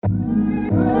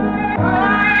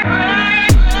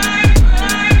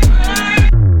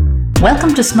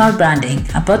Welcome to Smart Branding,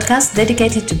 a podcast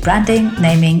dedicated to branding,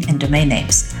 naming, and domain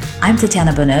names. I'm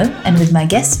Tatiana Bonneau, and with my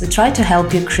guests, we try to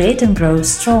help you create and grow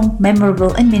strong,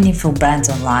 memorable, and meaningful brands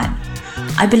online.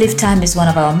 I believe time is one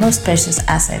of our most precious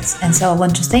assets, and so I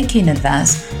want to thank you in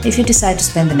advance if you decide to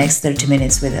spend the next 30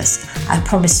 minutes with us. I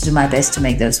promise to do my best to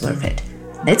make those worth it.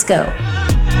 Let's go!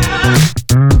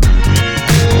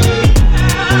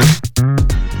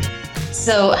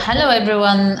 So, hello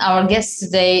everyone. Our guest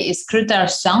today is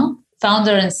Krutarth Shah,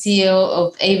 founder and CEO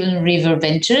of Avon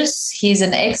Inventors. He's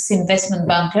an ex-investment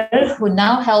banker who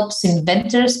now helps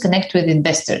inventors connect with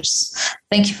investors.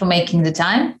 Thank you for making the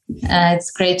time.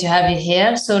 It's great to have you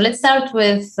here. So let's start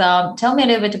with, tell me a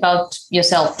little bit about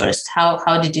yourself first.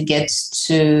 How did you get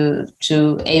to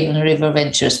Avon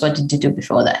Inventors? What did you do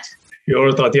before that?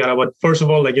 Sure, Tatiana. But first of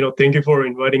all, thank you for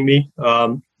inviting me.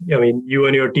 You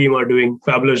and your team are doing a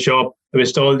fabulous job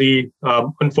amidst all the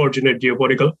unfortunate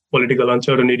political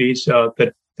uncertainties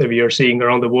that we are seeing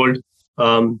around the world.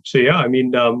 My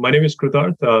name is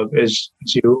Krutarth, as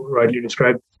you rightly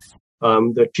described.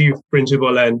 I'm the chief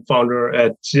principal and founder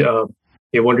at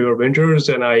Avon Inventors,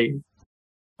 and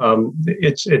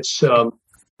it's an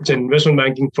investment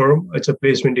banking firm. It's a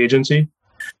placement agency.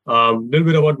 A little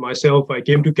bit about myself. I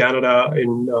came to Canada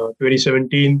in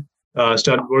 2017.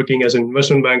 Started working as an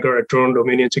investment banker at Toronto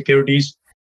Dominion Securities,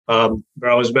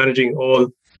 where I was managing all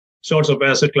sorts of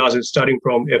asset classes, starting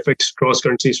from FX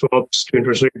cross-currency swaps to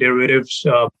interest rate derivatives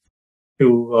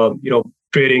to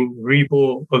trading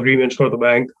repo agreements for the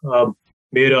bank.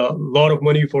 Made a lot of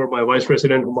money for my vice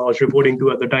president, whom I was reporting to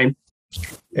at the time.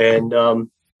 And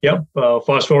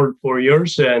fast forward 4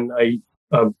 years, and I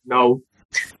am now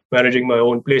managing my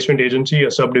own placement agency,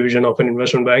 a subdivision of an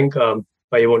investment bank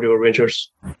by Avon Inventors.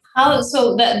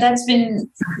 So that's been,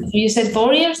 you said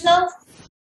 4 years now?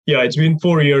 Yeah, it's been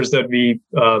 4 years that we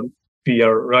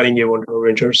are running Avon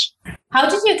Inventors. How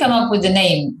did you come up with the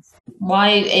name? Why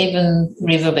Avon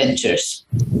Inventors?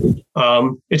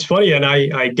 It's funny, and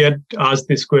I get asked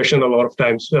this question a lot of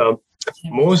times.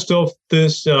 Most of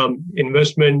this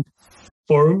investment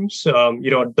firms,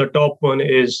 the top one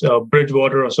is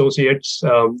Bridgewater Associates.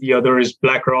 The other is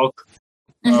BlackRock.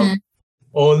 Mm-hmm.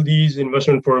 All these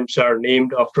investment firms are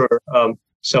named after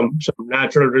some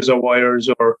natural reservoirs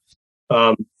or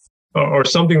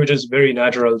something which is very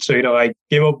natural. So, I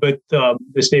came up with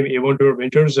this name, Avon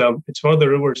Inventors. It's one of the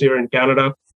rivers here in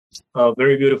Canada.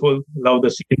 Very beautiful. Love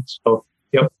the scenes. So,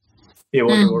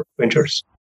 Avon Inventors.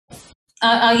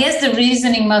 I guess the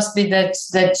reasoning must be that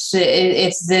it's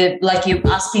you're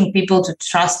asking people to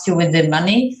trust you with their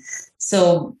money.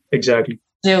 So exactly.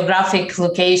 Geographic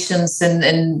locations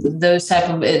and those type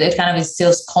of, it kind of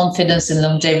instills confidence and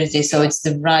longevity. So it's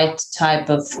the right type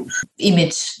of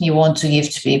image you want to give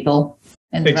to people,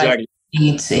 and exactly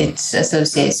it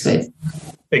associates with.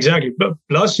 Exactly. But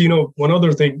plus, one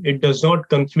other thing, it does not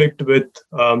conflict with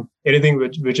anything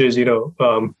which is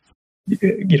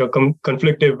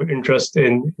conflictive interest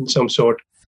in some sort,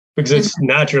 because it's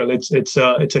natural. It's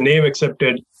a name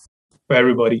accepted by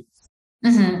everybody.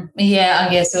 Mm-hmm. Yeah,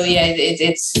 I guess so. Yeah,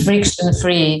 it's friction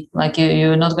free. Like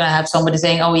you're not going to have somebody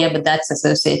saying, "Oh, yeah, but that's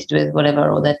associated with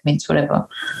whatever," or that means whatever.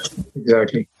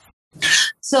 Exactly.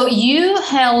 So you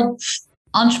help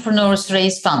entrepreneurs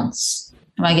raise funds.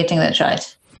 Am I getting that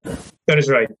right? That is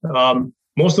right.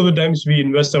 Most of the times we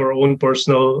invest our own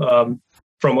personal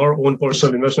from our own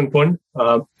personal investment fund,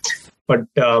 but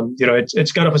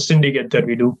it's kind of a syndicate that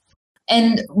we do.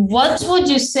 And what would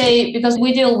you say, because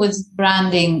we deal with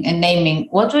branding and naming,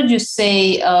 what would you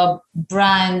say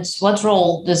what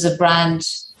role does a brand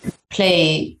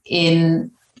play in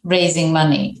raising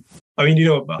money?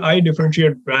 I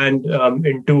differentiate brand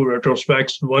in two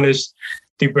retrospects. One is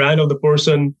the brand of the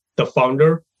person, the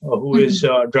founder, who is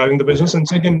driving the business. And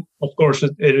second, of course,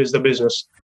 it is the business.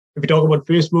 If you talk about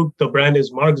Facebook, the brand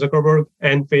is Mark Zuckerberg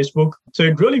and Facebook. So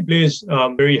it really plays a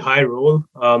very high role.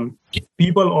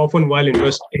 People often, while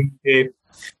investing, they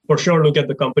for sure look at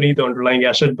the company, the underlying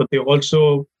asset, but they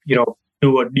also,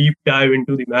 do a deep dive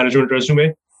into the management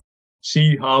resume,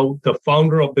 see how the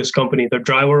founder of this company, the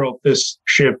driver of this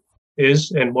ship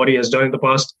is, and what he has done in the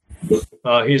past,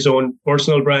 his own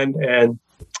personal brand. And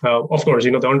of course,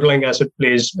 the underlying asset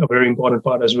plays a very important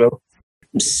part as well.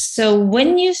 So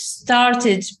when you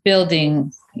started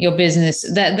building your business,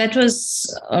 that was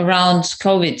around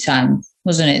COVID time,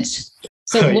 wasn't it?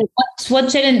 So what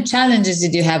challenges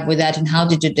did you have with that, and how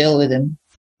did you deal with them?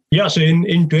 Yeah, so in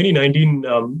 2019,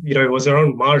 it was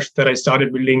around March that I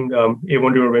started building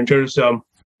Avon Inventors. It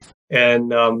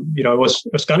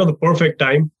was kind of the perfect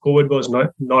time. COVID was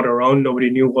not around.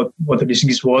 Nobody knew what the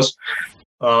disease was.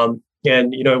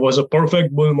 And, it was a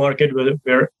perfect bull market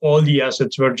where all the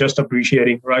assets were just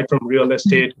appreciating, right from real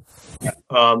estate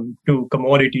to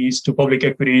commodities, to public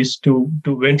equities, to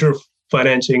venture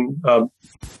financing,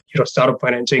 startup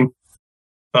financing.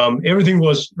 Everything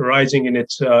was rising in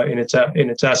its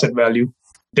asset value.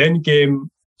 Then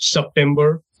came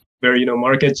September, where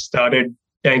markets started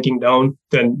tanking down.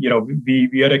 Then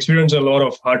we had experienced a lot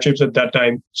of hardships at that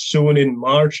time. Soon in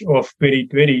March of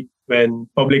 2020, when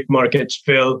public markets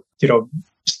fell,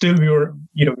 still we were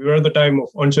at the time of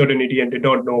uncertainty and did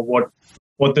not know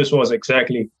what this was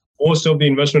exactly. Most of the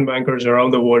investment bankers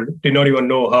around the world did not even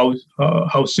know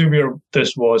how severe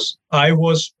this was. I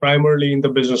was primarily in the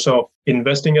business of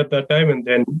investing at that time, and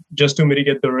then just to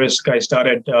mitigate the risk, I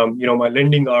started my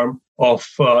lending arm of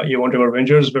Avon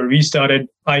Ventures, where we started.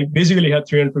 I basically had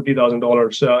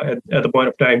 $350,000 at the point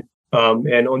of time,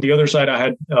 and on the other side, I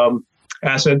had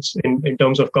assets in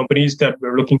terms of companies that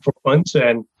were looking for funds,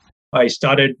 and I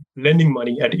started lending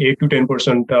money at 8 to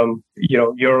 10%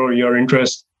 year-over-year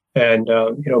interest. And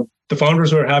the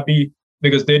founders were happy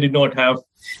because they did not have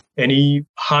any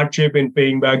hardship in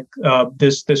paying back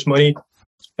this money,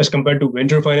 as compared to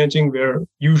venture financing, where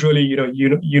usually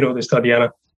this,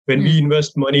 Tatiana, when we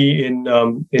invest money in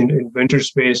venture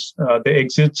space, the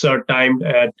exits are timed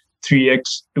at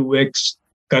 3x, 2x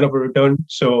kind of a return.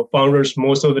 So founders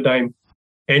most of the time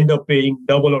end up paying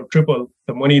double or triple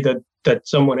the money that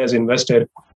someone has invested.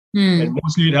 And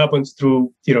mostly it happens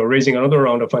through, raising another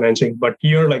round of financing. But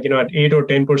here, at 8 or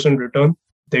 10% return,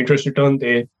 the interest return,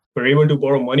 they were able to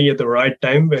borrow money at the right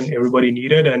time when everybody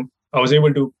needed. And I was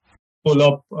able to pull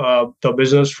up the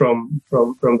business from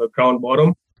the ground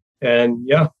bottom. And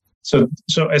yeah, so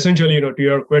essentially, to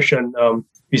your question,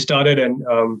 we started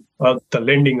the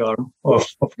lending arm of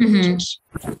the business.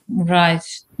 Right.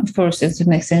 Of course, it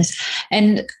makes sense.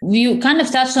 And you kind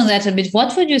of touched on that a bit.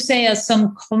 What would you say are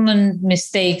some common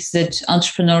mistakes that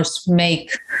entrepreneurs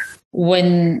make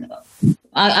when,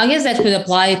 I guess that could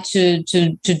apply to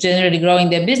generally growing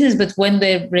their business, but when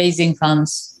they're raising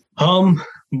funds?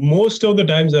 Most of the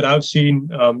times that I've seen,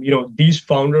 these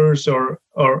founders or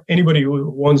anybody who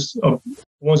wants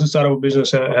to start up a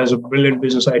business, has a brilliant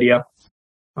business idea.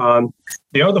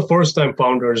 They are the first-time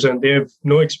founders, and they have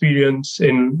no experience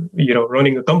in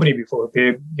running a company before.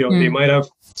 They might have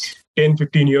 10,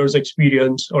 15 years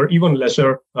experience or even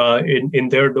lesser in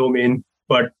their domain,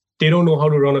 but they don't know how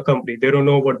to run a company. They don't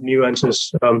know what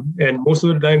nuances, and most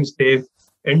of the times they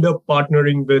end up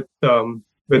partnering with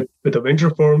the venture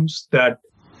firms that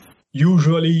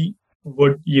usually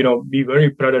would be very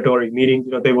predatory, meaning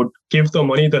they would give the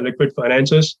money, the liquid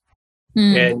finances,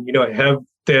 and have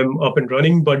them up and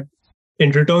running, but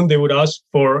in return they would ask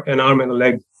for an arm and a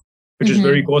leg, which is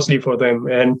very costly for them.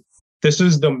 And this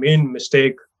is the major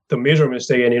mistake,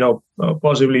 and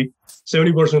possibly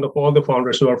 70% of all the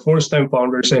founders who are first-time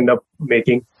founders end up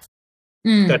making,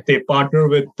 that they partner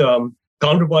with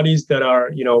counterparties that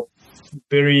are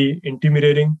very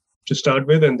intimidating to start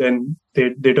with, and then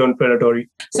they turn predatory.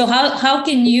 So how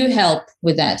can you help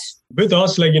with that? With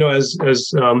us,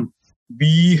 as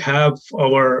we have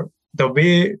the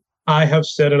way I have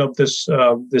set it up, this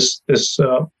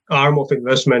arm of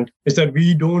investment is that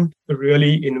we don't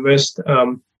really invest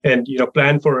and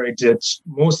plan for exits.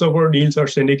 Most of our deals are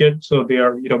syndicate, so they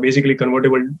are basically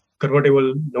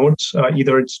convertible notes.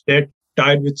 Either it's debt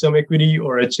tied with some equity,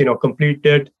 or it's complete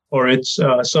debt, or it's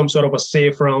some sort of a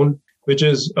safe round, which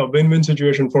is a win-win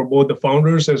situation for both the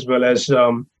founders as well as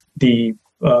to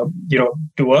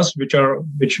us, which are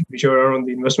on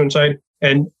the investment side.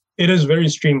 And it is very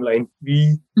streamlined.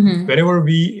 Whenever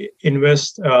we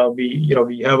invest,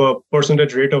 we have a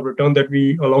percentage rate of return that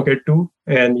we allocate to,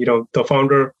 and the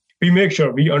founder, we make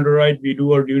sure we underwrite, we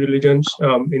do our due diligence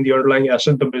in the underlying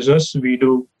asset, the business. We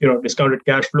do discounted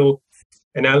cash flow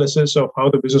analysis of how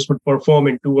the business would perform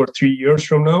in 2 or 3 years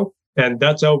from now, and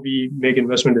that's how we make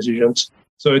investment decisions.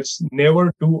 So it's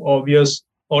never too obvious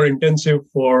or intensive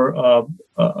for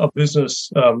a business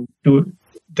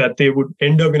that they would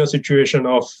end up in a situation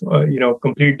of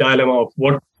complete dilemma of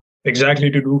what exactly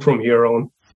to do from here on.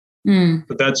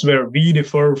 So that's where we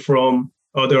differ from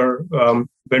other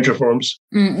venture firms.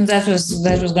 That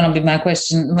was going to be my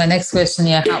question. My next question,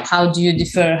 how do you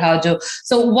differ?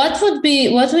 So what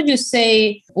would you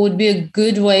say would be a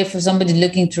good way for somebody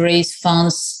looking to raise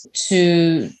funds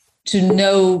to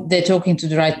know they're talking to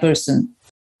the right person?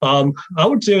 I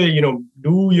would say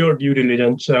do your due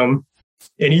diligence.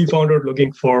 Any founder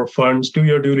looking for funds, do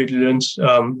your due diligence,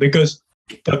 because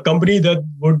the company that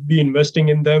would be investing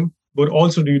in them would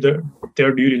also do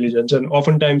their due diligence. And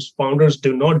oftentimes founders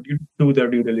do not do their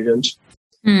due diligence.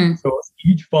 So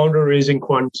each founder raising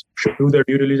funds should do their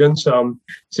due diligence.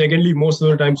 Secondly, most of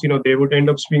the times, they would end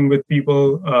up speaking with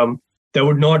people that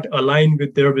would not align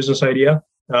with their business idea.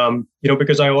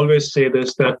 Because I always say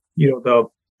this, that,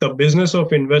 the business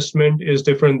of investment is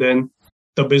different than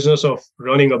the business of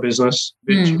running a business,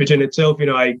 which in itself,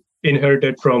 I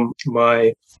inherited from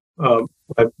my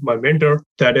my mentor,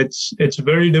 that it's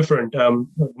very different.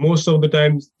 Most of the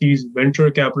times, these venture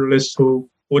capitalists who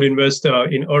would invest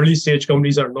in early stage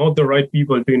companies are not the right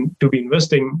people to be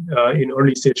investing in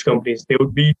early stage companies.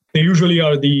 They usually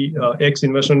are the ex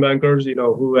investment bankers,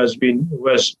 who has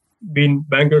been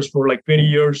bankers for like 20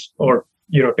 years, or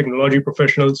technology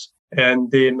professionals,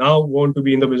 and they now want to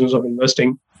be in the business of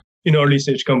investing in early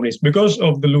stage companies because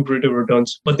of the lucrative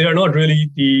returns. But they are not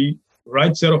really the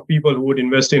right set of people who would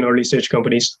invest in early stage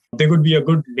companies. They could be a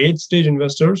good late stage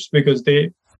investors because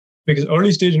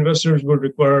early stage investors would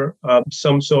require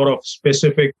some sort of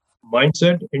specific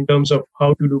mindset in terms of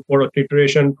how to do product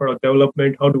iteration, product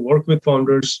development, how to work with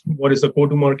founders, what is the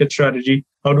go-to-market strategy,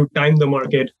 how to time the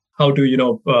market, how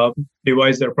to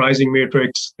devise their pricing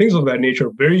matrix, things of that nature.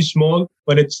 Very small,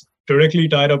 but it's directly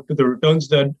tied up to the returns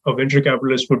that a venture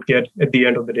capitalist would get at the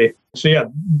end of the day. So yeah,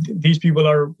 these people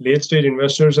are late stage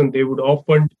investors, and they would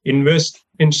often invest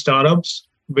in startups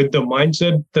with the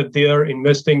mindset that they are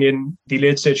investing in the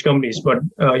late stage companies. But,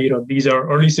 these are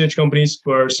early stage companies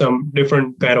for some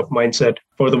different kind of mindset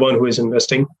for the one who is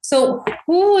investing. So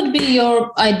who would be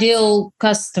your ideal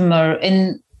customer?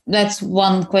 And that's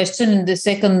one question. The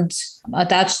second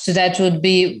attached to that would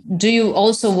be, do you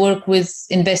also work with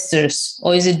investors,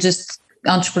 or is it just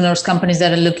entrepreneurs, companies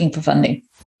that are looking for funding?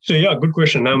 So yeah, good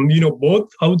question. Both,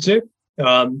 I would say.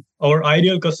 Our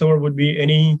ideal customer would be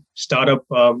any startup,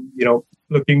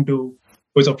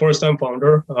 who's a first-time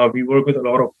founder. We work with a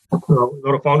lot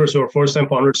of founders who are first-time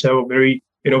founders, have a very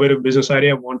innovative business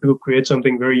idea, want to create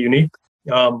something very unique.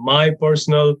 My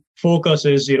personal focus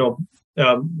is,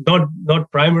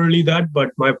 not primarily that,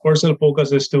 but my personal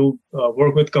focus is to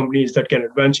work with companies that can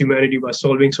advance humanity by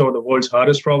solving some of the world's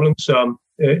hardest problems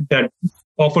that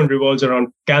often revolves around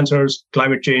cancers,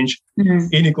 climate change,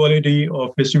 inequality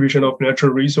of distribution of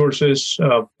natural resources,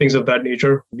 things of that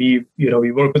nature. We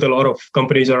work with a lot of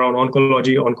companies around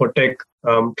oncology, oncotech,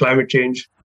 climate change,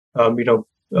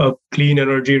 clean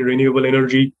energy, renewable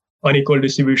energy, unequal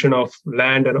distribution of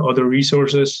land and other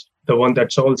resources, the one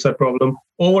that solves that problem.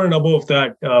 Over and above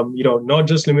that, not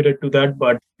just limited to that,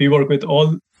 but we work with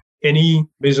any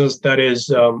business that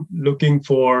is looking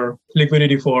for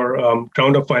liquidity for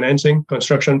ground-up financing,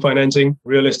 construction financing,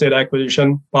 real estate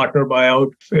acquisition, partner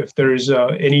buyout. If there is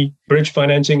any bridge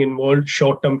financing involved,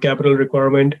 short-term capital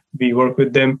requirement, we work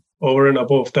with them. Over and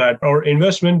above that, our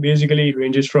investment basically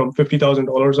ranges from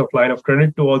 $50,000 of line of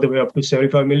credit to all the way up to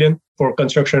 $75 million for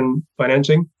construction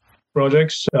financing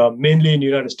projects, mainly in the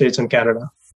United States and Canada.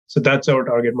 So that's our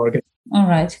target market. All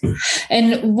right.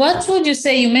 And what would you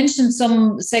say? You mentioned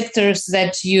some sectors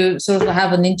that you sort of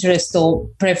have an interest or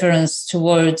preference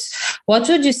towards. What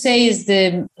would you say is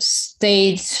the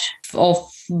state of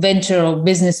venture or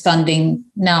business funding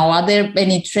now? Are there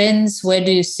any trends? Where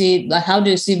do you see, how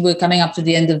do you see we're coming up to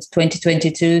the end of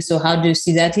 2022? So how do you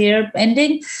see that year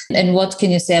ending? And what can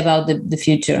you say about the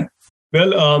future?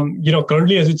 Well,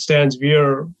 currently as it stands, we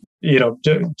are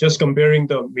just comparing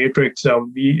the matrix,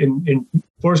 we in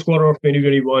first quarter of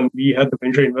 2021, we had the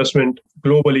venture investment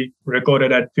globally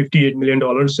recorded at $58 million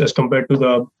as compared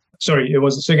to it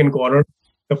was the second quarter.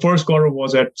 The first quarter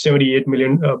was at $78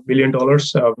 billion,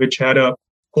 which had a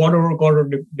quarter-over-quarter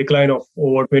decline of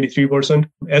over 23%.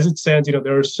 As it stands,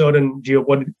 there are certain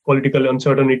geopolitical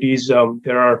uncertainties.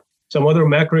 There are some other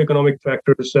macroeconomic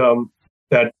factors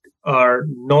that are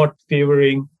not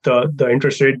favoring the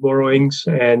interest rate borrowings,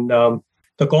 and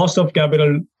the cost of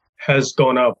capital has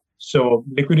gone up. So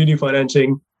liquidity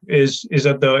financing is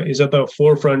at the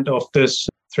forefront of this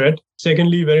threat.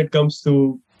 Secondly, when it comes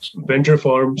to venture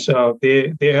firms,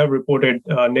 they have reported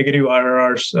negative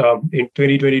IRRs in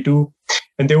 2022,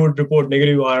 and they would report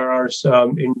negative IRRs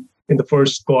in the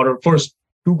first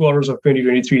two quarters of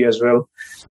 2023 as well.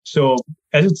 So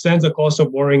as it stands, the cost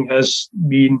of borrowing has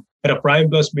been at a prime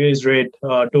plus base rate,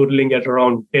 totaling at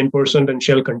around 10%, and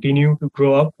shall continue to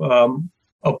grow up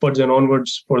upwards and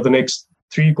onwards for the next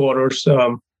 3 quarters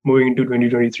moving into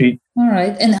 2023. All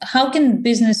right. And how can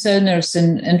business owners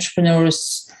and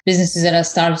entrepreneurs, businesses that are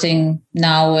starting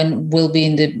now and will be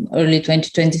in the early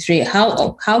 2023,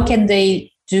 how can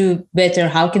they do better?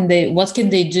 What can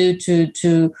they do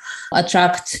to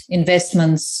attract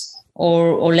investments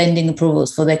or lending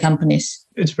approvals for their companies?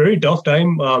 It's a very tough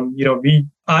time.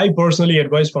 I personally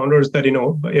advise founders that,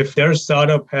 if their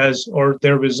startup has or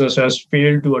their business has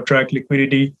failed to attract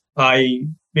liquidity, I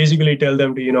basically tell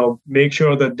them to, make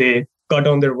sure that they cut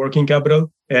on their working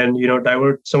capital and,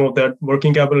 divert some of that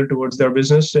working capital towards their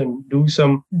business and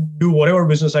do whatever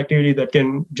business activity that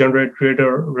can generate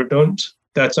greater returns.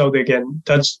 That's how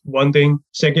that's one thing.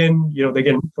 Second, they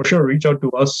can for sure reach out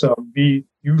to us. We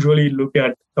usually look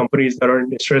at companies that are in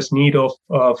distressed need of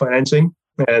financing,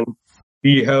 and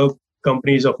we help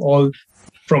companies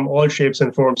from all shapes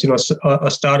and forms.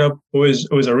 A startup who is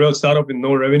a real startup with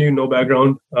no revenue, no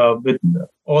background, with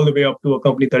all the way up to a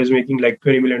company that is making like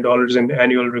 $20 million in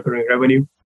annual recurring revenue.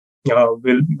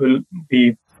 Will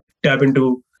be tap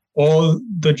into all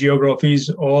the geographies,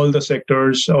 all the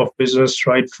sectors of business,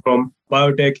 right from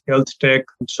biotech, health tech,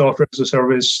 software as a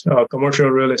service, commercial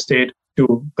real estate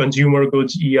to consumer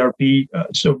goods, ERP.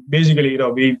 So basically,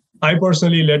 I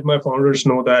personally let my founders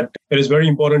know that it is very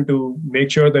important to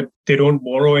make sure that they don't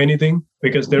borrow anything,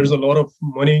 because there's a lot of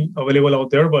money available out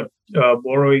there, but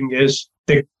borrowing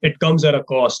it comes at a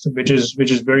cost, which is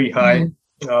very high.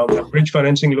 A bridge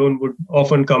financing loan would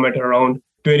often come at around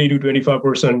 20 to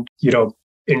 25%,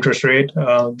 interest rate.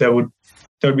 That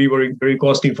would be very, very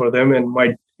costly for them and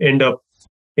might end up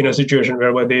in a situation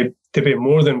whereby they pay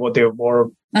more than what they have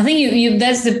borrowed. I think you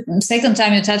that's the second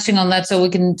time you're touching on that, so we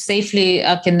can safely,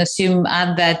 I can assume,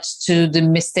 add that to the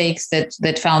mistakes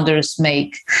that founders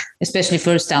make, especially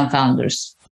first-time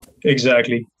founders.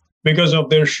 Exactly. Because of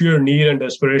their sheer need and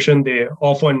desperation, they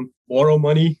often borrow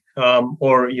money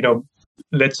or,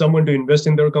 let someone to invest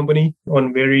in their company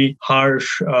on very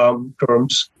harsh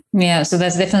terms. Yeah, so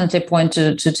that's definitely a point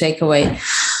to take away.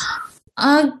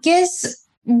 I guess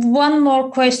one more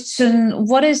question.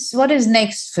 What is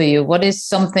next for you? What is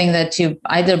something that you're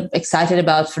either excited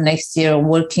about for next year or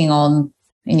working on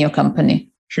in your company?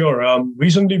 Sure.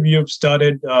 Recently, we have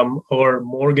started our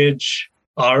mortgage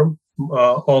arm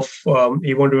of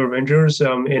Avon Inventors,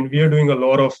 and we are doing a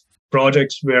lot of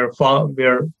projects where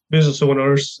business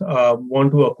owners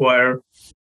want to acquire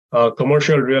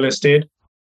commercial real estate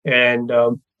and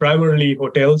primarily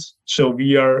hotels. So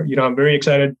we are, I'm very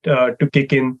excited to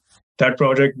kick in that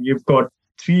project. We've got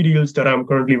 3 deals that I'm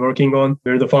currently working on,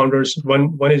 where the founders,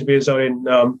 one is based out in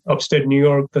upstate New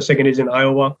York, the second is in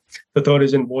Iowa, the third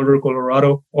is in Boulder,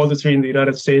 Colorado, all the 3 in the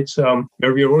United States,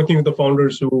 where we are working with the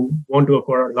founders who want to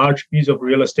acquire a large piece of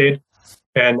real estate.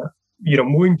 And,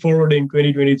 moving forward in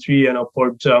 2023 and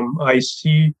upwards, I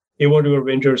see Avon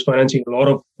Ventures financing a lot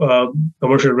of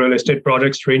commercial real estate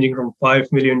projects ranging from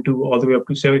 $5 million to all the way up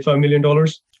to $75 million.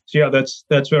 So yeah,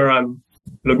 that's where I'm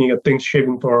looking at things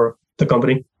shaping for the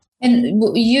company. And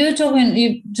you're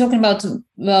talking about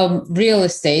real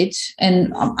estate,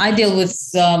 and I deal with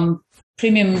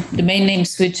premium domain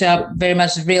names, which are very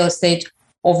much real estate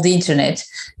of the internet,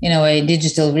 a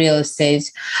digital real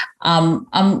estate.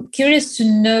 I'm curious to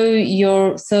know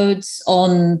your thoughts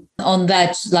on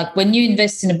that. Like, when you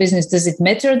invest in a business, does it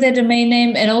matter the domain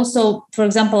name? And also, for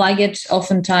example, I get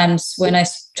oftentimes when I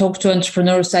talk to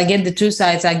entrepreneurs, I get the 2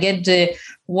 sides. I get the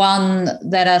one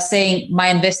that are saying my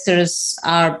investors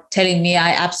are telling me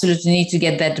I absolutely need to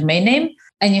get that domain name.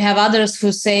 And you have others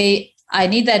who say, I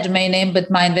need that domain name,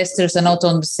 but my investors are not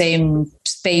on the same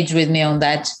page with me on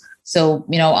that. So,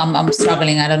 I'm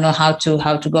struggling. I don't know how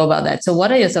to go about that. So what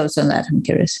are your thoughts on that? I'm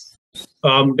curious.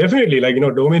 Definitely,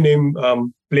 domain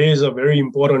name plays a very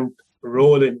important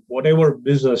role in whatever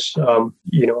business,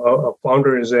 a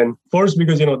founder is in. First,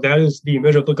 because, that is the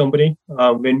image of the company.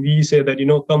 When we say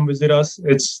that, come visit us,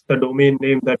 it's the domain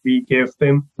name that we gave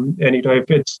them. And,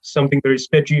 if it's something very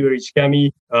sketchy, very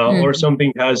scammy, or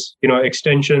something has,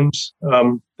 extensions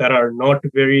that are not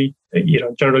very,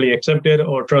 generally accepted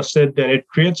or trusted, then it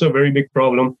creates a very big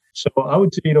problem. So I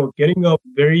would say, getting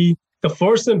the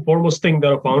first and foremost thing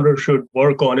that a founder should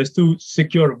work on is to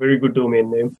secure a very good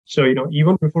domain name. So,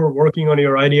 even before working on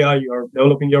your idea, you're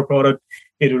developing your product,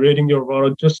 iterating your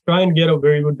product, just try and get a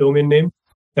very good domain name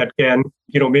that can,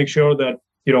 make sure that,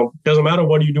 doesn't matter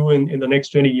what you do in the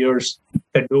next 20 years,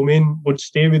 that domain would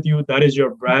stay with you. That is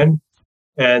your brand.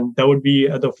 And that would be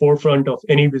at the forefront of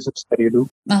any business that you do.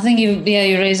 I think you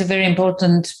raise a very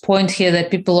important point here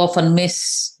that people often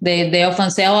miss. They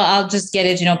often say, "Oh, I'll just get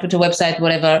it, put a website,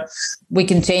 whatever. We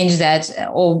can change that."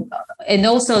 And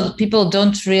also, people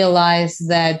don't realize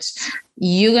that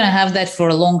you're going to have that for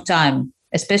a long time.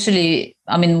 Especially,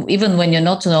 even when you're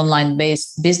not an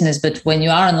online-based business, but when you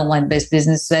are an online-based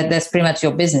business, that's pretty much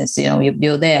your business.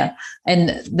 You're there,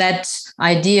 and that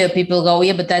idea, people go,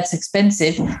 "Yeah, but that's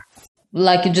expensive."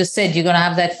 Like you just said, you're going to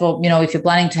have that for, if you're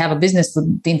planning to have a business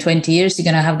within 20 years, you're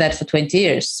going to have that for 20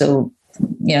 years. So,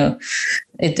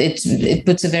 It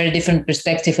puts a very different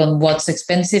perspective on what's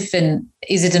expensive, and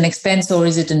is it an expense or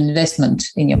is it an investment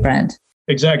in your brand?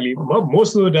 Exactly.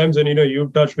 Most of the times, and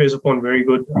you've touched base upon very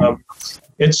good.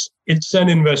 It's an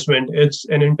investment. It's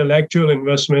an intellectual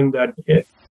investment that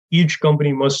each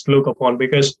company must look upon,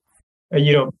 because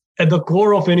at the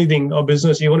core of anything, a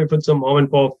business, even if it's a mom and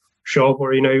pop shop,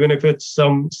 or even if it's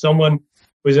someone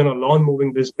who's in a lawn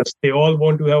moving business, they all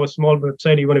want to have a small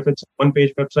website, even if it's a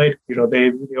one-page website.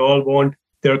 They all want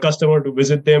their customer to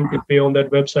visit them, to pay on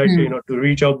that website, to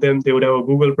reach out them. They would have a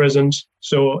Google presence.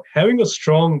 So having a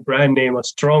strong brand name, a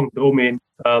strong domain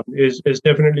is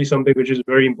definitely something which is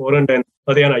very important. And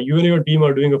Adhyana, you and your team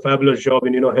are doing a fabulous job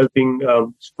in helping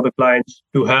the clients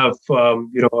to have a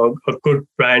good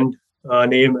brand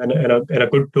name and a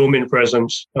good domain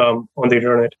presence on the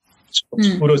internet. So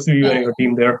kudos to you and your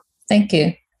team there. Thank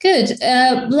you. Good.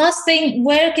 Last thing,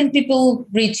 where can people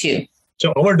reach you?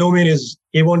 So our domain is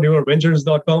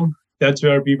avonriverventures.com. That's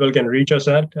where people can reach us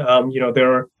at.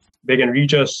 They can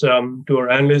reach us to our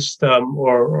analyst,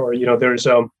 or there's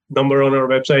a number on our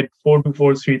website,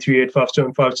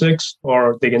 424-338-5756,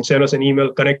 or they can send us an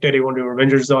email,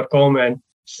 connect@avonriverventures.com, and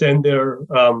send their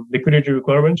liquidity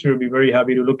requirements. We'll be very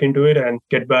happy to look into it and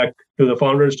get back to the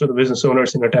founders, to the business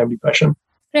owners in a timely fashion.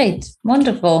 Great.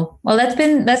 Wonderful. Well, that's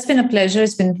been a pleasure.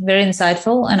 It's been very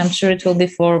insightful, and I'm sure it will be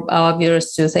for our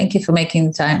viewers too. Thank you for making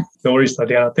the time. No worries,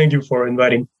 Tatiana. Thank you for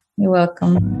inviting. You're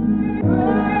welcome.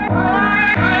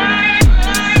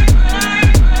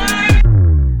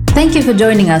 Thank you for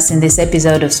joining us in this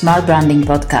episode of Smart Branding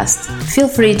Podcast. Feel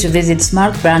free to visit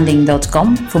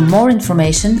smartbranding.com for more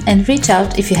information, and reach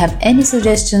out if you have any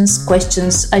suggestions,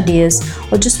 questions, ideas,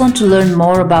 or just want to learn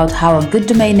more about how a good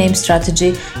domain name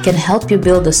strategy can help you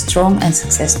build a strong and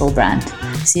successful brand.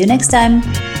 See you next time.